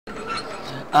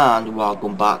And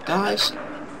welcome back, guys.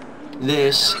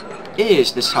 This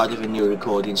is the start of a new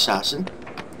recording session.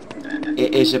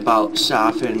 It is about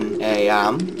 7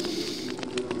 AM,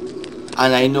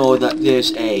 and I know that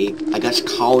there's a, I guess,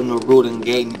 counter rule in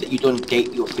game that you don't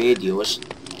date your videos,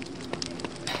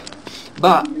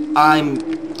 but I'm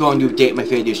going to date my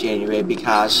videos anyway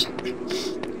because,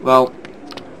 well,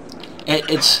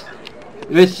 it's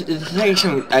with the things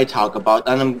I talk about,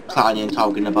 and I'm planning on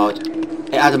talking about,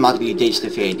 it automatically dates the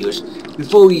videos.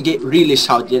 Before we get really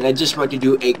started, I just want to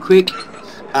do a quick,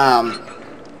 I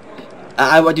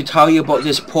want to tell you about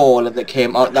this poll that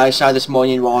came out that I saw this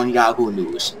morning on Yahoo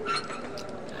News.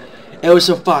 It was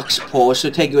a Fox poll, so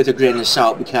take it with a grain of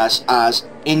salt, because as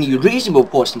any reasonable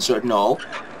person should know,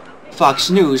 Fox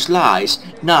News lies.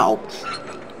 Now,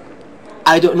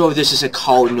 I don't know if this is a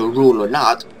cardinal rule or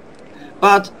not,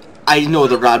 but I know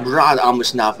the Rad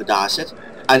almost never does it.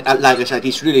 And like I said,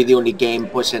 he's really the only game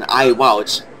person I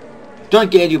watch. Don't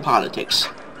get into politics.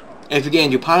 If you get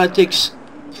into politics,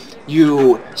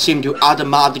 you seem to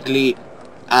automatically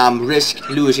risk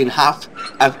losing half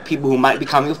of people who might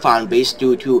become your fan base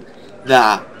due to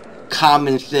the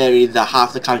common theory that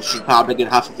half the country is Republican,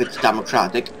 half of it's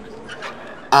Democratic.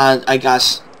 And I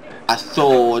guess a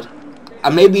third,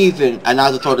 and maybe even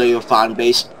another third of your fan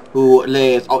base who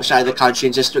live outside the country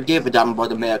and just don't give a damn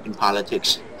about American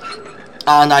politics.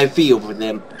 And I feel for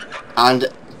them,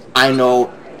 and I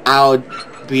know I would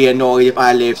be annoyed if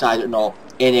I lived, I don't know,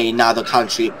 in another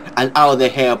country and all they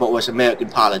hear about was American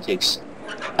politics,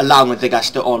 along with, I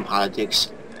guess, their own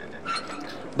politics.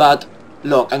 But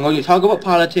look, I'm going to talk about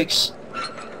politics.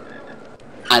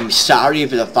 I'm sorry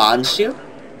for the fans here,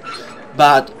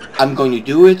 but I'm going to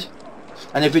do it.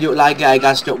 And if you don't like it, I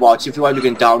guess don't watch. If you want, you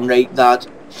can downrate that.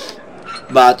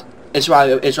 But it's what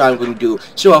I'm going to do.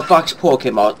 So a Fox poll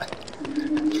came out.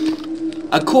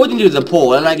 According to the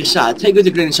poll, and like I said, take it with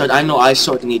a grain of salt, I know I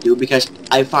certainly do, because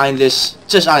I find this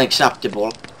just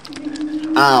unacceptable.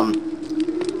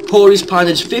 Poll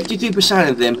respondents, 53%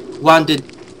 of them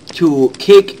wanted to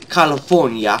kick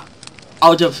California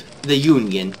out of the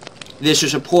Union. This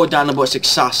was a poll done about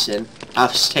succession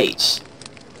of states.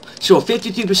 So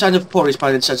 53% of poll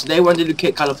respondents said they wanted to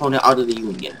kick California out of the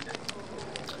Union.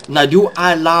 Now, do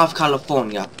I love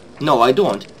California? No, I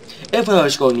don't. If I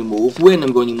was going to move, when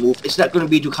I'm going to move, it's not going to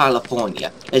be to California.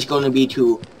 It's going to be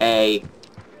to a...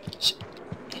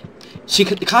 See,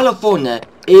 California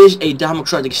is a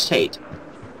democratic state.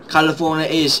 California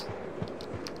is,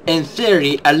 in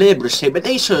theory, a liberal state, but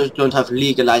they sort of don't have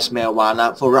legalized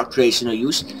marijuana for recreational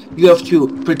use. You have to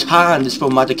pretend it's for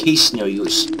medicinal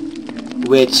use,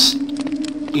 which,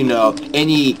 you know,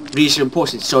 any reasonable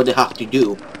person so they have to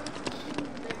do.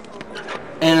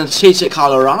 And in states like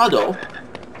Colorado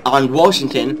and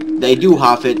Washington, they do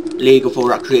have it legal for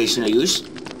recreational use,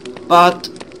 but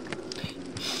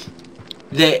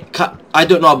I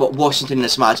don't know about Washington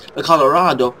as much, but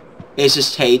Colorado is a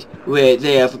state where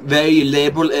they have very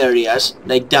liberal areas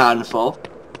like Danville,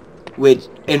 with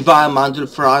environmental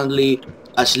friendly,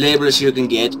 as liberal as you can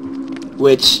get,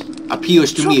 which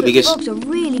appeals to me because frogs are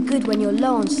really good when you're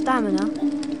low on stamina.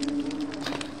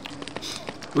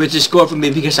 Which is good for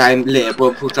me because I'm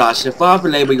liberal, progressive, far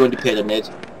from labor going to pyramid.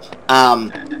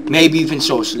 Maybe even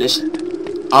socialist.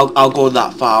 I'll go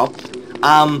that far.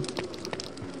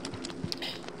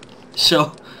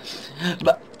 So,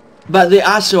 but they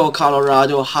also,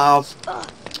 Colorado, have,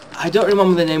 I don't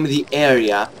remember the name of the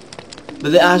area,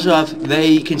 but they also have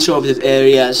very conservative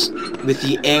areas with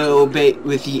the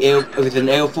with an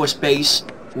Air Force base,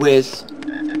 with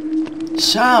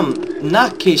some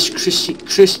nutcase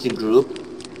Christian group.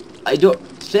 I don't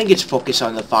think it's focused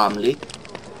on the family,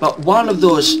 but one of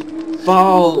those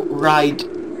far-right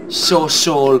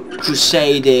social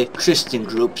crusader Christian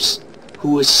groups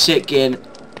who is sick and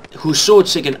who's so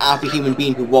sick and every human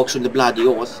being who walks on the bloody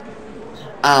earth.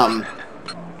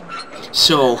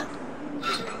 So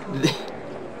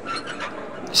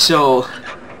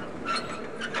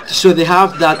they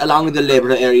have that along with the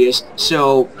liberal areas.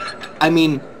 So, I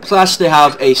mean, plus they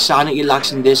have a Senate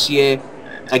election this year.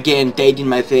 Again, dating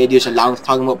my videos along with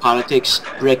talking about politics,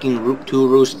 breaking two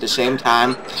rules at the same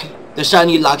time. The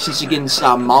Senate elections against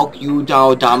Mark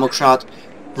Udall, Democrat,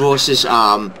 versus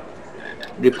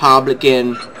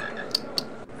Republican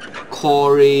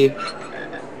Cory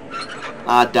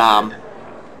I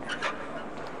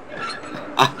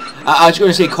was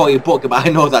going to say Cory Booker, but I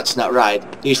know that's not right.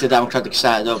 He's the Democratic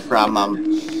senator from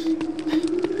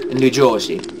New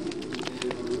Jersey.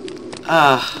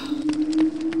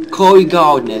 Cory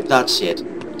Gardner, that's it.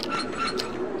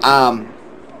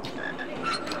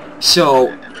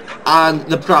 So, and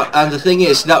the thing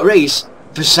is, that race,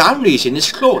 for some reason,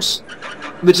 is close.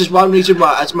 which is one reason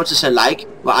why, as much as I like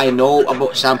what I know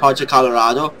about some parts of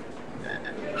Colorado,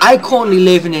 I currently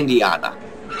live in Indiana.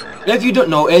 If you don't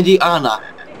know, Indiana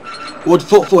would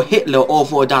vote for Hitler or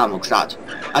for a Democrat,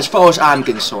 as far as I'm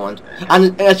concerned.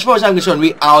 And as far as I'm concerned,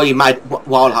 we already might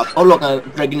well have, oh look,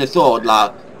 Gregg the Third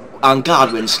law, and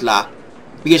Godwin's law,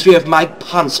 because we have Mike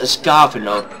Pence as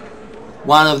governor,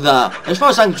 one of the, as far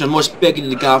as I'm concerned, most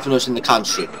bigoted governors in the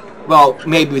country. Well,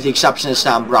 maybe with the exception of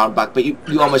Sam Brownback, but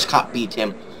you almost can't beat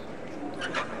him.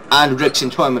 And Rick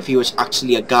Santorum if he was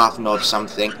actually a governor or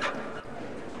something.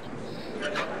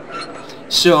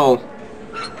 So,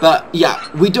 but yeah,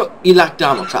 we don't elect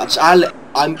Democrats. I'm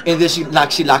in this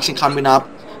election coming up.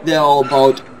 There are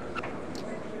about,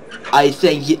 I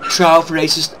think, 12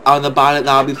 races on the ballot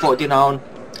that I'll be voting on.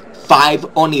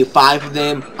 Only 5 of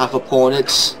them have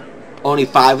opponents. Only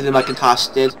 5 of them are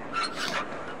contested.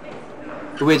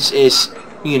 Which is,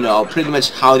 you know, pretty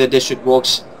much how the district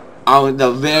works. On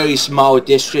the very small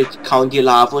district county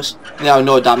levels, there are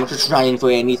no Democrats running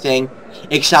for anything,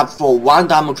 except for one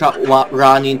Democrat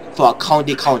running for a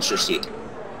county council seat,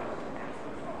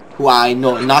 who I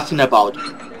know nothing about.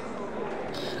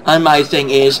 And my thing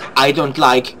is, I don't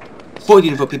like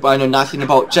voting for people I know nothing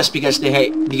about just because they're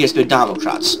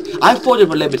Democrats. I voted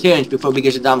for Libertarians before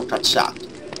because the Democrats sucked.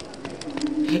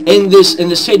 In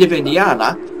the state of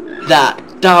Indiana,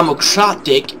 the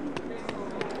Democratic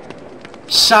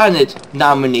Senate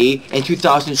nominee in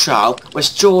 2012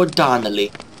 was Joe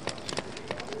Donnelly.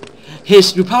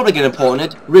 His Republican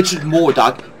opponent, Richard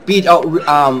Mourdock, beat out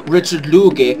Richard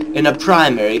Lugar in a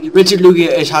primary. Richard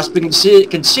Lugar has been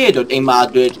considered a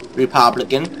moderate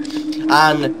Republican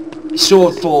and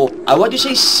served for, I want to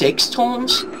say 6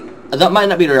 terms? That might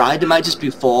not be right, it might just be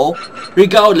 4.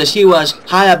 Regardless, he was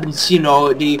high up in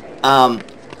seniority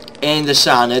in the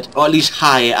Senate, or at least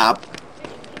higher up.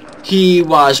 He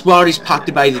was well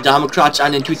respected by the Democrats,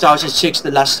 and in 2006,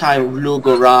 the last time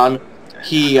Lugar ran,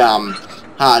 he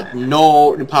had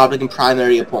no Republican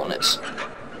primary opponents.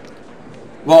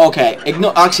 Well, okay,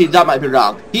 actually that might be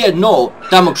wrong. He had no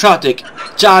Democratic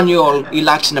general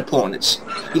election opponents.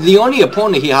 The only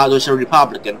opponent he had was a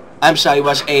Republican. I'm sorry,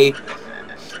 was a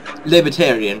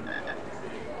Libertarian,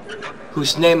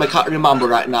 whose name I can't remember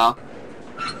right now.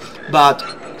 But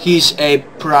he's a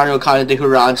perennial candidate who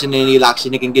runs in any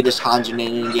election he can get his hands in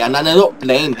Indiana, and I don't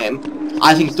blame him.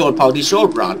 I think third party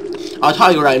should run. I'll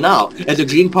tell you right now, if the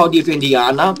Green Party of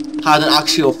Indiana had an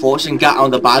actual force and got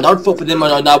on the ballot, I'd vote for them,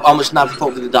 and I'd almost never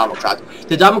vote for the Democrat.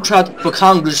 The Democrat for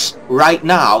Congress right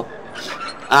now,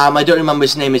 I don't remember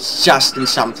his name, it's Justin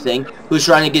something, who's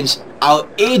running against our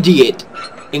idiot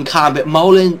incumbent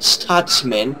Marlin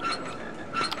Stutzman.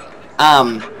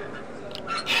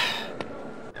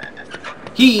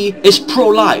 He is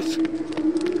pro-life.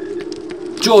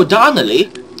 Joe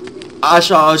Donnelly, as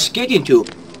I was getting to,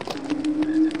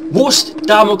 worst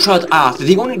Democrat after.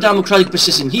 The only Democratic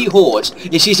position he holds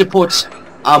is he supports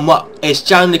what is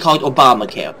generally called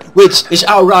Obamacare, which is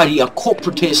already a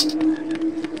corporatist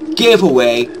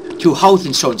giveaway to health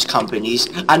insurance companies,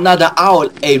 and not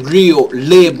a real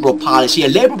liberal policy. A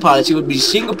liberal policy would be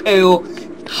single-payer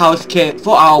healthcare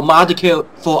for all, Medicare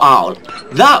for all.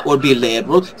 That would be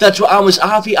liberal. That's what almost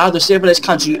every other civilized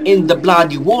country in the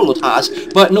bloody world has.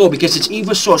 But no, because it's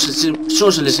evil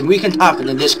socialism, we can't have it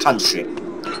in this country.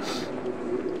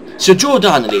 So Joe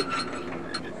Donnelly,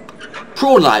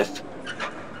 pro-life,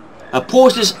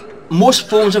 opposes most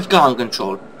forms of gun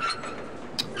control.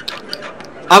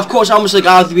 Of course, almost like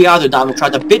every other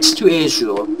Democrat, a bitch to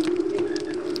Israel,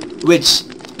 which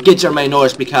gets on my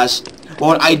nerves because,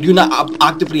 well, I do not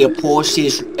actively oppose the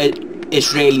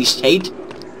Israeli state.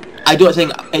 I don't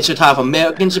think it should have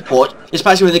American support,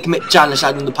 especially when they commit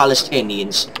genocide on the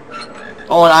Palestinians.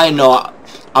 Oh, and I know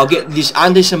I'll get these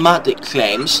anti-Semitic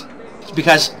claims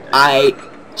because I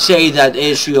say that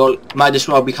Israel might as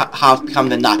well have become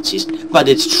the Nazis, but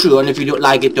it's true, and if you don't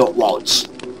like it, don't watch.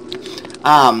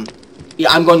 Yeah,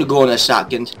 I'm going to go in a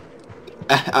second.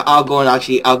 I'll go and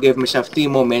I'll give myself 3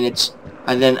 more minutes,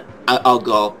 and then I'll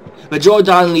go. But Joe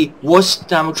Donnelly was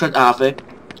Democrat ever.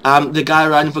 The guy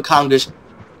running for Congress.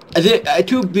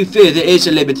 To be fair, there is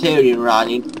a Libertarian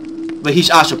running, but he's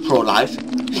also pro-life.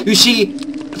 You see,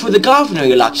 for the governor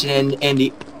election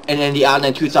in Indiana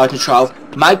in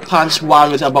 2012, Mike Pence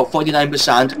won with about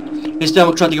 49%. His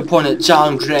Democratic opponent,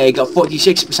 Gregg, got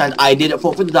 46%. I didn't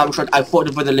vote for the Democrat, I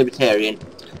voted for the Libertarian.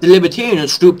 The Libertarian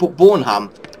is Rupert Boneham.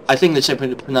 I think that's how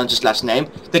you pronounce his last name.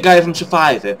 The guy from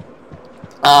Survivor.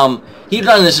 He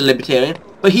ran as a Libertarian,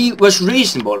 but he was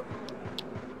reasonable.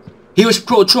 He was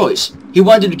pro-choice. He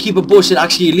wanted to keep abortion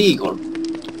actually illegal.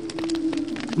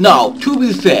 Now, to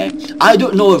be fair, I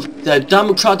don't know if the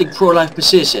Democratic pro-life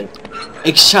position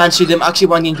chance of them actually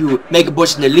wanting to make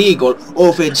abortion illegal, or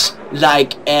if it's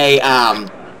like a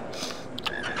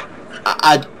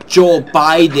Joe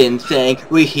Biden thing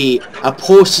where he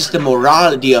opposes the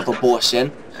morality of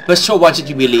abortion but still wants it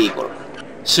to be legal.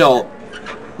 So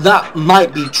that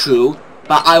might be true,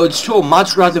 but I would still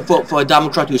much rather vote for a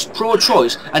Democrat who's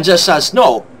pro-choice and just says,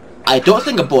 no, I don't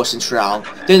think abortion's wrong,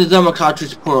 than the Democrat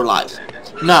who's pro-life.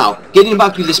 Now, getting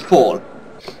back to this poll,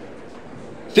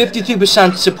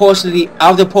 53% supposedly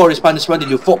of the poll respondents wanted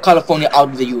to vote California out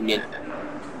of the Union.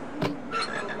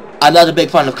 I'm not a big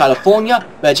fan of California,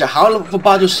 but it's a hell of a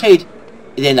battle state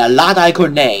than a lot I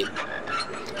could name.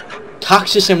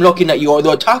 Texas, I'm looking at you,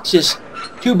 although Texas,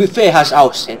 to be fair, has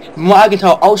Austin. From what I can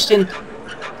tell, Austin,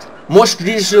 most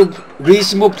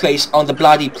reasonable place on the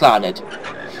bloody planet.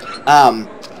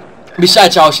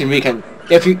 Besides Austin, we can,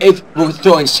 if we're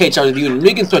throwing states out of the Union,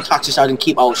 we can throw Texas out and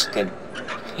keep Austin.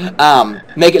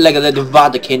 Make it like a little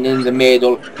Vatican in the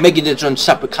middle, make it its own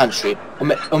separate country,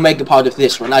 or make it part of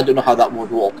this one. I don't know how that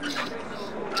would work.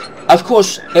 Of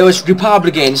course, it was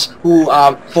Republicans who,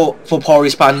 for poll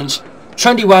respondents,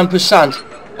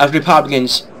 21% of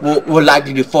Republicans were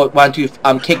likely to want to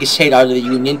kick a state out of the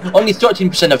Union. Only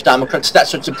 13% of Democrats. That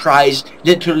should surprise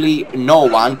literally no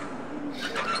one.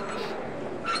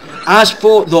 As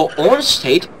for their own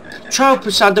state,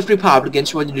 12% of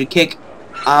Republicans wanted to kick,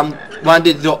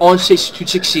 wanted their own states to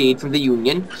secede from the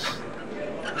Union.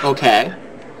 Okay.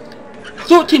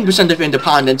 13% of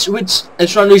independents, which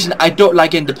is one reason I don't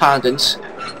like independents.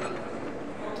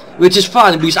 Which is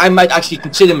fun, because I might actually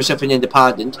consider myself an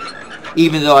independent,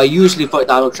 even though I usually vote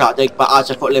Democratic, but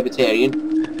as I vote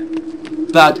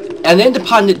Libertarian. But an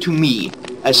independent to me,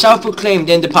 a self-proclaimed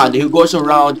independent who goes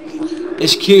around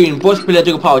is carrying both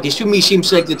political parties, to me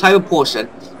seems like the type of person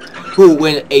who,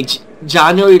 when a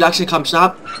January election comes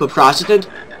up for president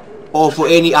or for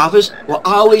any office, will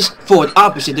always vote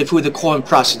opposite of who the current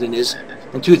president is.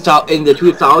 In the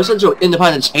 2000s, so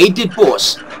independents hated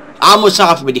Bush. Almost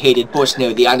everybody hated Bush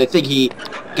near the end. I think he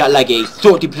got like a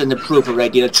 30% approval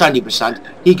rating, a 20%.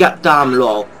 He got damn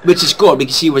low, which is good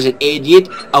because he was an idiot,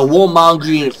 a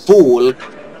warmongering fool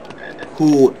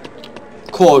who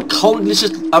called countless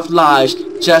of lies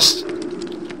just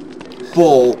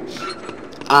for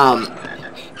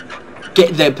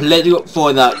get the political,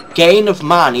 for the gain of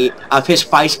money of his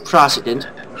vice president.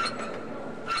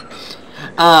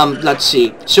 Let's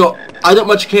see. So I don't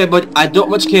much care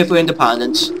for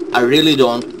independents. I really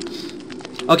don't.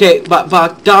 Okay, but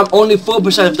only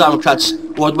 4% of Democrats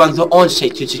would want their own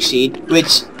state to succeed,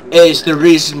 which is the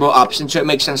reasonable option. So it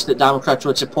makes sense that Democrats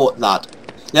would support that.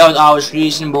 They aren't always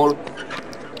reasonable.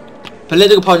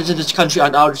 Political parties in this country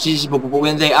aren't always reasonable, but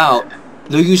when they are,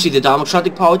 they're usually the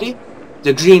Democratic Party,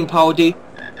 the Green Party.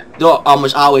 They're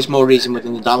almost always more reasonable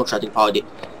than the Democratic Party.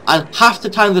 And half the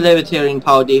time the Libertarian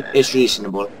Party is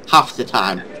reasonable. Half the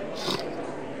time.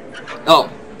 Oh.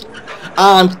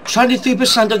 And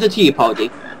 23% of the Tea Party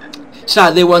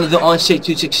said they wanted their own state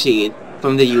to succeed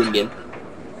from the Union.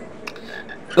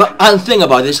 And the thing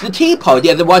about this, the Tea Party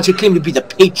are the ones who claim to be the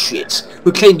patriots,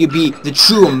 who claim to be the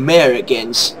true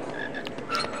Americans.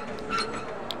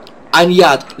 And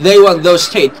yet, they want those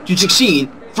states to succeed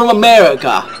from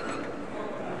America.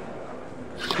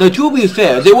 Now, to be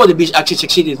fair, they wouldn't be actually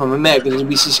succeeding from America, they would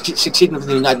be succeeding from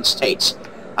the United States.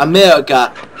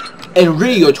 America, in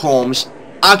real terms,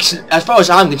 actually, as far as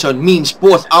I'm concerned, means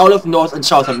both out of North and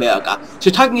South America. So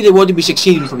technically they wouldn't be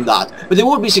succeeding from that, but they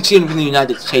would be succeeding from the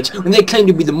United States when they claim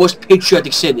to be the most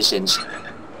patriotic citizens.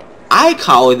 I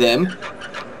call them,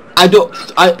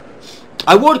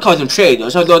 I would call them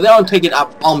traitors, although they don't take it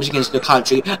up arms against the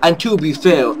country, and to be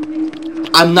fair,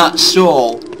 I'm not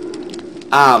so,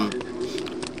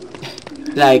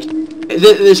 like,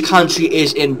 this country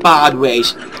is in bad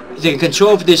ways. The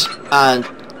conservatives and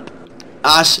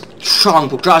us strong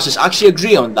progressives actually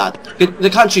agree on that. The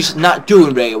country's not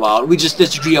doing very well, we just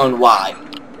disagree on why.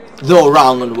 They're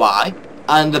wrong on why,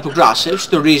 and the progressives,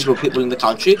 the reasonable people in the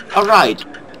country, are right.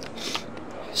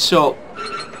 So,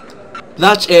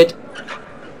 that's it.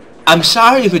 I'm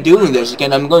sorry for doing this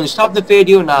again. I'm going to stop the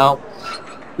video now.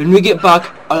 When we get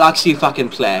back, I'll actually fucking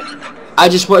play. I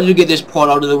just wanted to get this poll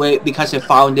out of the way because I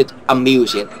found it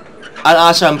amusing. And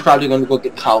also I'm probably going to go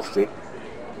get coffee.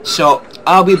 So,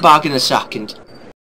 I'll be back in a second.